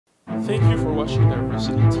Thank you for watching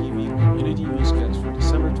Diversity TV Community Newscast for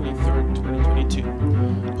December 23rd, 2022.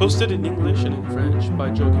 Hosted in English and in French by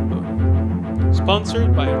Joachim Bode.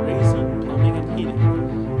 Sponsored by Raising Plumbing and Heating,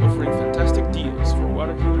 offering fantastic deals for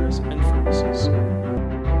water heaters and furnaces.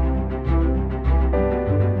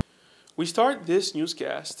 We start this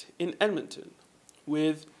newscast in Edmonton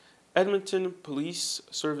with Edmonton Police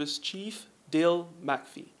Service Chief Dale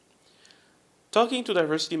McFee. Talking to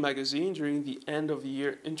Diversity Magazine during the end of the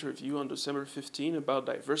year interview on December 15 about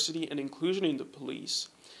diversity and inclusion in the police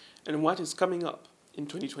and what is coming up in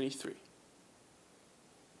 2023.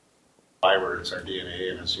 It's our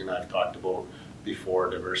DNA, and as you and I have talked about before,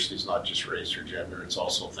 diversity is not just race or gender, it's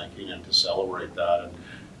also thinking, and to celebrate that. And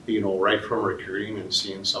you know, right from recruiting and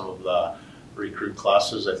seeing some of the recruit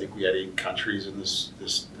classes, I think we had 8 countries in this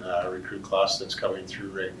recruit class that's coming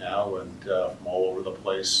through right now, and from all over the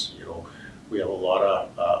place. You know, we have a lot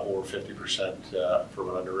of over 50% from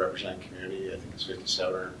an underrepresented community. I think it's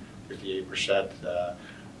 57 or 58%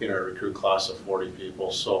 in our recruit class of 40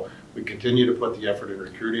 people. So we continue to put the effort in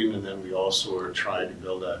recruiting, and then we also are trying to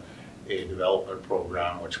build a development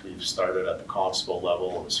program, which we've started at the constable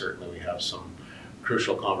level, and certainly we have some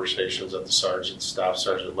crucial conversations at the sergeant, staff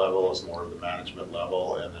sergeant level as more of the management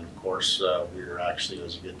level, and then of course we're actually,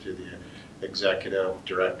 as you get to the executive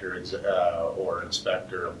director or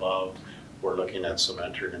inspector above, we're looking at some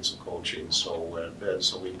mentoring and some coaching. So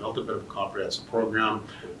we built a bit of a comprehensive program.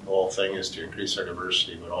 The whole thing is to increase our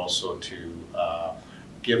diversity, but also to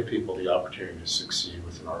give people the opportunity to succeed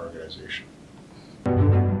within our organization.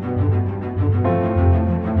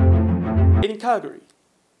 In Calgary,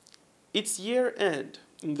 it's year end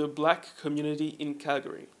in the Black community in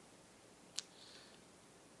Calgary.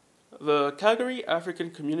 The Calgary African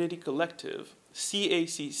Community Collective,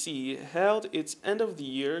 CACC, held its end of the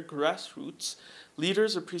year Grassroots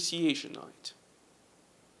Leaders Appreciation Night.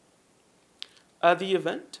 At the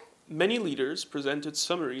event, many leaders presented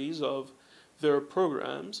summaries of their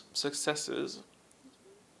programs, successes,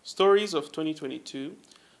 stories of 2022,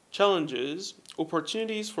 challenges,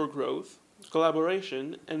 opportunities for growth,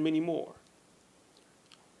 collaboration, and many more.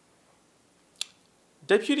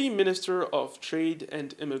 Deputy Minister of Trade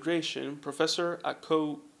and Immigration, Professor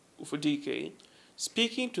Ako Ufudike,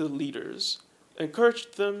 speaking to the leaders,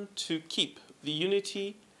 encouraged them to keep the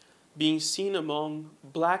unity being seen among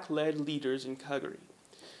Black-led leaders in Calgary.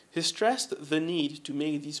 He stressed the need to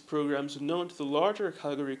make these programs known to the larger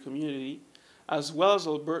Calgary community as well as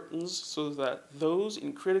Albertans so that those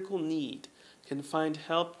in critical need can find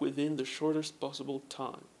help within the shortest possible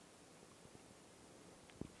time.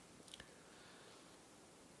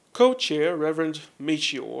 Co-chair Reverend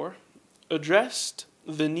Machior addressed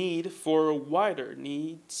the need for a wider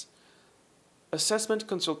needs assessment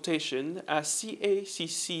consultation as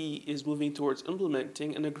CACC is moving towards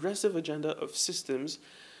implementing an aggressive agenda of systems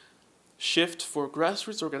shift for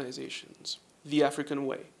grassroots organizations, the African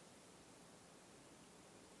way.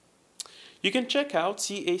 You can check out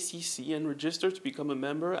CACC and register to become a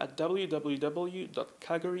member at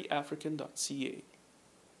www.calgaryafrican.ca.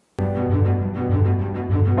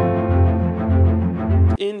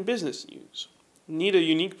 In business news, need a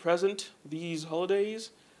unique present these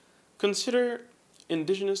holidays? Consider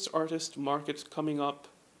Indigenous Artist Market coming up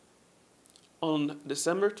on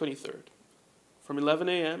December 23rd from 11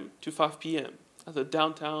 a.m. to 5 p.m. at the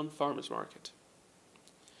downtown farmers market.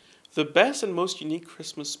 The best and most unique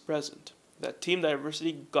Christmas present that Team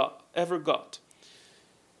Diversity ever got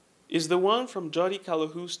is the one from Jody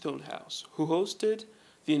Calahoo Stonehouse, who hosted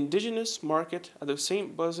the Indigenous Market at the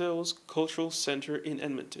St. Basil's Cultural Center in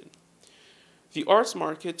Edmonton. The arts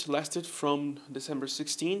market lasted from December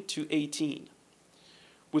 16 to 18,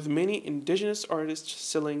 with many Indigenous artists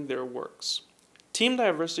selling their works. Team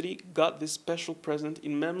Diversity got this special present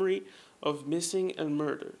in memory of missing and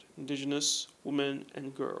murdered Indigenous women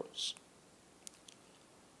and girls.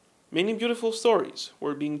 Many beautiful stories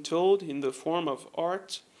were being told in the form of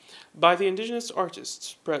art by the Indigenous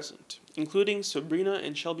artists present, including Sabrina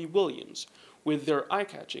and Shelby Williams with their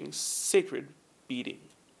eye-catching sacred beading.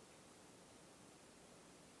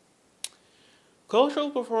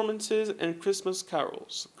 Cultural performances and Christmas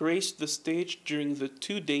carols graced the stage during the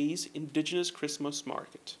 2 days Indigenous Christmas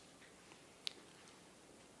Market.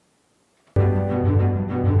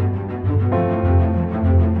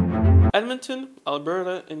 Edmonton,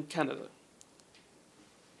 Alberta, and Canada.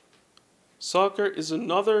 Soccer is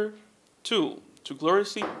another tool to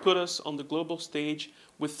gloriously put us on the global stage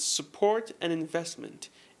with support and investment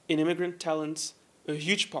in immigrant talents, a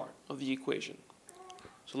huge part of the equation.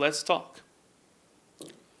 So let's talk.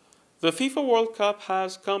 The FIFA World Cup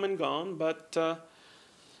has come and gone, but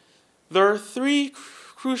there are 3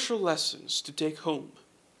 crucial lessons to take home.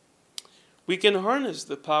 We can harness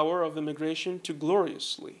the power of immigration to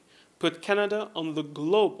gloriously put Canada on the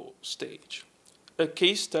global stage. A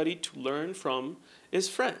case study to learn from is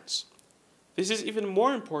France. This is even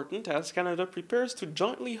more important as Canada prepares to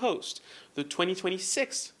jointly host the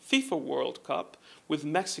 2026 FIFA World Cup with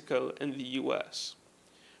Mexico and the US.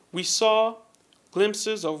 We saw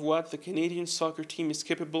glimpses of what the Canadian soccer team is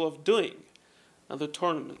capable of doing at the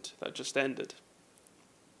tournament that just ended.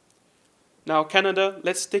 Now, Canada,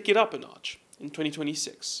 let's take it up a notch in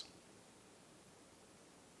 2026.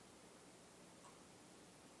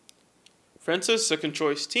 France's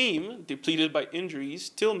second-choice team, depleted by injuries,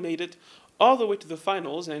 still made it all the way to the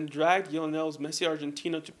finals and dragged Lionel Messi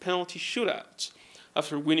Argentina to penalty shootouts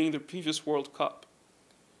after winning the previous World Cup.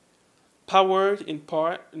 Powered in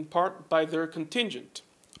part by their contingent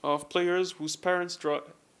of players whose parents draw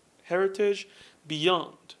heritage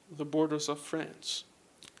beyond the borders of France.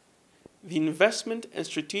 The investment and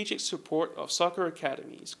strategic support of soccer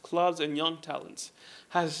academies, clubs, and young talents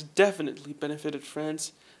has definitely benefited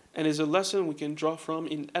France and is a lesson we can draw from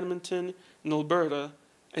in Edmonton, in Alberta,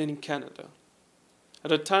 and in Canada.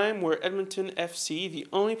 At a time where Edmonton FC, the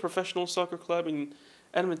only professional soccer club in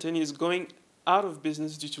Edmonton, is going out of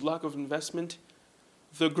business due to lack of investment,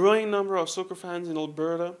 the growing number of soccer fans in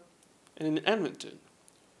Alberta and in Edmonton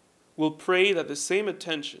will pray that the same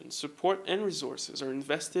attention, support, and resources are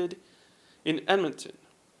invested in Edmonton,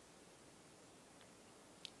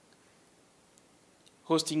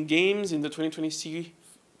 hosting games in the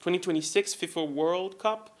 2026 FIFA World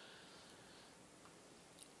Cup,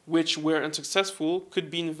 which, where unsuccessful, could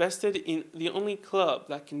be invested in the only club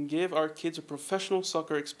that can give our kids a professional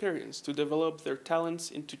soccer experience to develop their talents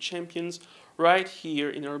into champions right here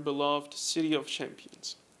in our beloved City of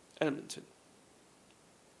Champions, Edmonton.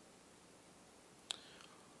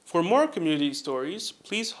 For more community stories,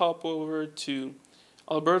 please hop over to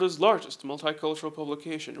Alberta's largest multicultural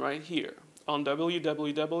publication right here on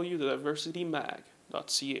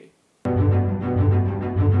www.diversitymag.ca.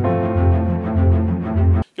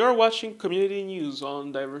 You're watching Community News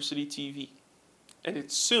on Diversity TV, and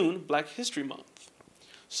it's soon Black History Month.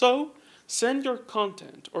 So, send your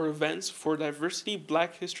content or events for Diversity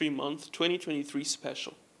Black History Month 2023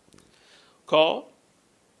 special. Call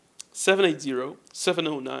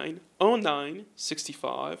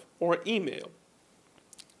 780-709-0965 or email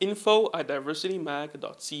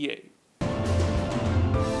info@diversitymag.ca.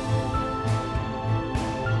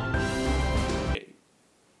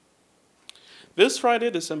 This Friday,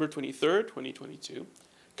 December 23rd, 2022,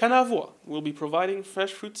 Canavois will be providing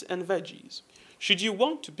fresh fruits and veggies. Should you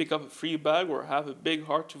want to pick up a free bag or have a big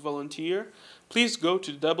heart to volunteer, please go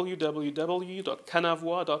to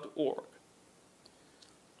www.canavois.org.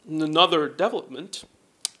 In another development,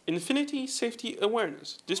 Infinity Safety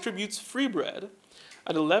Awareness distributes free bread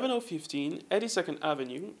at 11015 82nd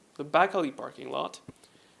Avenue, the Back Alley parking lot,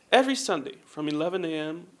 every Sunday from 11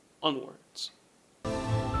 a.m. onwards.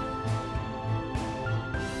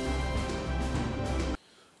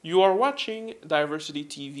 You are watching Diversity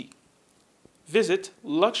TV. Visit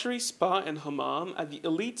Luxury Spa and Hammam at the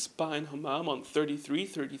Elite Spa and Hammam on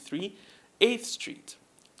 3333 8th Street,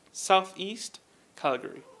 Southeast,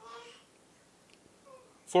 Calgary.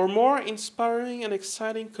 For more inspiring and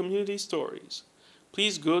exciting community stories,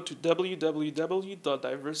 please go to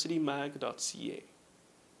www.diversitymag.ca.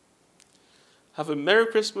 Have a Merry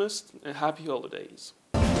Christmas and Happy Holidays.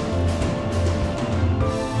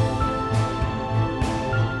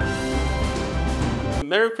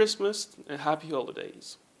 Merry Christmas and Happy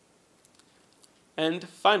Holidays. And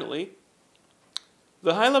finally,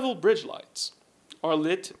 the high-level bridge lights are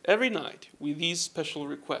lit every night with these special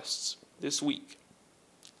requests this week.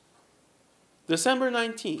 December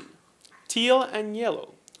 19, teal and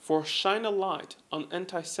yellow for Shine a Light on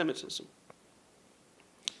Anti-Semitism.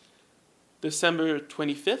 December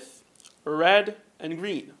 25th, red and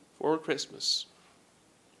green for Christmas.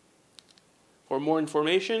 For more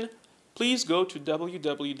information, please go to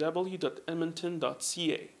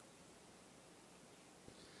www.edmonton.ca.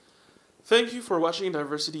 Thank you for watching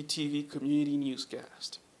Diversity TV Community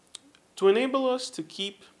Newscast. To enable us to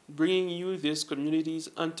keep bringing you this community's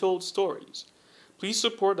untold stories, please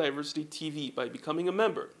support Diversity TV by becoming a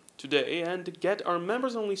member today and get our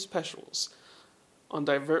members-only specials on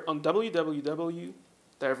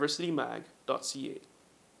www.diversitymag.ca.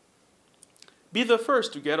 Be the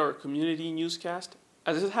first to get our community newscast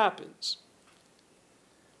as it happens.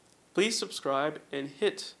 Please subscribe and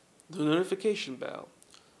hit the notification bell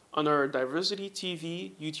on our Diversity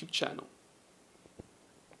TV YouTube channel.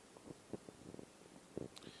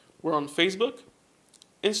 We're on Facebook,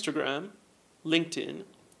 Instagram, LinkedIn,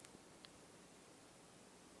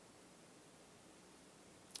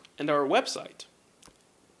 And our website,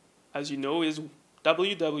 as you know, is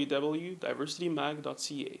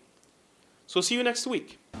www.diversitymag.ca. So see you next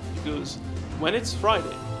week, because when it's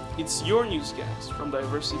Friday, it's your newscast from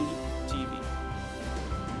Diversity